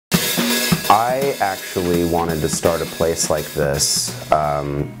I actually wanted to start a place like this,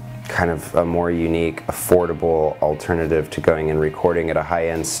 kind of a more unique, affordable alternative to going and recording at a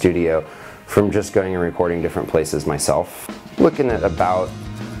high-end studio from just going and recording different places myself. Looking at about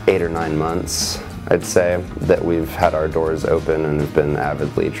 8 or 9 months, I'd say, that we've had our doors open and have been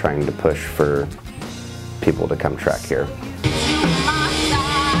avidly trying to push for people to come track here.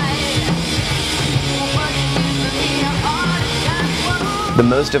 The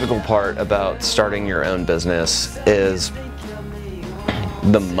most difficult part about starting your own business is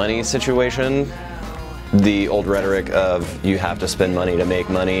the money situation. The old rhetoric of you have to spend money to make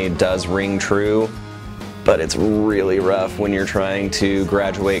money does ring true, but it's really rough when you're trying to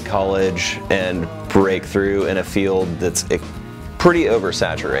graduate college and break through in a field that's pretty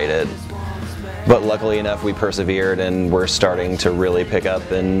oversaturated. But luckily enough, we persevered and we're starting to really pick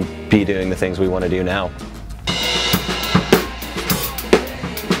up and be doing the things we want to do now.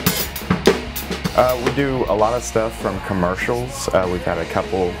 We do a lot of stuff from commercials. We've had a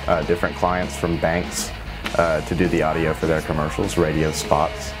couple different clients from banks to do the audio for their commercials, radio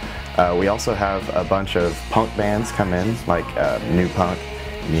spots. We also have a bunch of punk bands come in, like New Punk,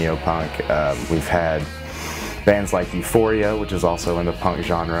 Neo-Punk. We've had bands like Euphoria, which is also in the punk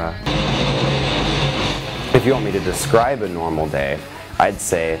genre. If you want me to describe a normal day, I'd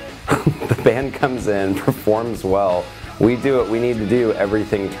say the band comes in, performs well, we do what we need to do,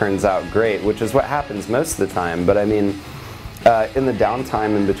 everything turns out great, which is what happens most of the time. But I mean, in the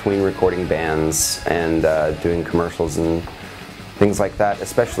downtime in between recording bands and doing commercials and things like that,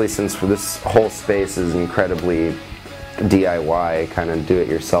 especially since this whole space is incredibly DIY, kind of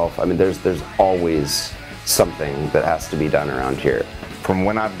do-it-yourself, I mean, there's always something that has to be done around here. From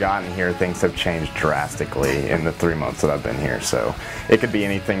when I've gotten here, things have changed drastically in the 3 months that I've been here. So it could be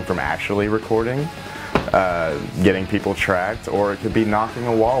anything from actually recording, getting people tracked, or it could be knocking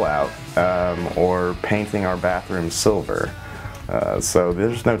a wall out, or painting our bathroom silver. So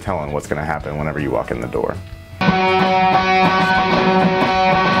there's no telling what's going to happen whenever you walk in the door.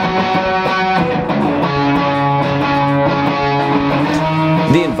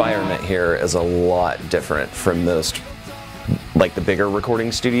 The environment here is a lot different from most, like the bigger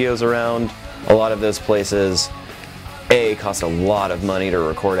recording studios around. A lot of those places, A, cost a lot of money to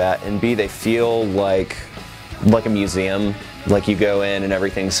record at, and B, they feel like a museum. Like you go in and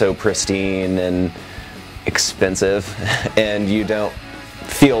everything's so pristine and expensive, and you don't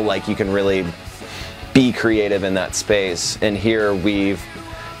feel like you can really be creative in that space. And here we've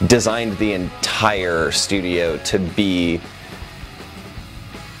designed the entire studio to be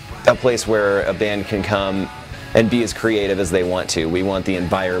a place where a band can come and be as creative as they want to. We want the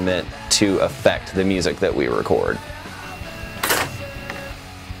environment to affect the music that we record.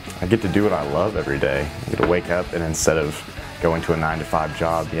 I get to do what I love every day. I get to wake up, and instead of going to a 9-to-5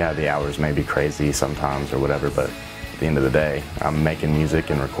 job, yeah, the hours may be crazy sometimes or whatever, but at the end of the day, I'm making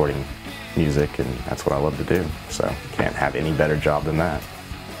music and recording music, and that's what I love to do. So can't have any better job than that.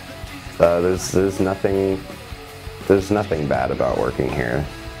 There's nothing bad about working here.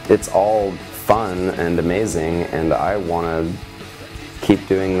 It's all fun and amazing, and I want to keep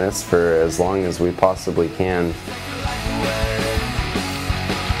doing this for as long as we possibly can.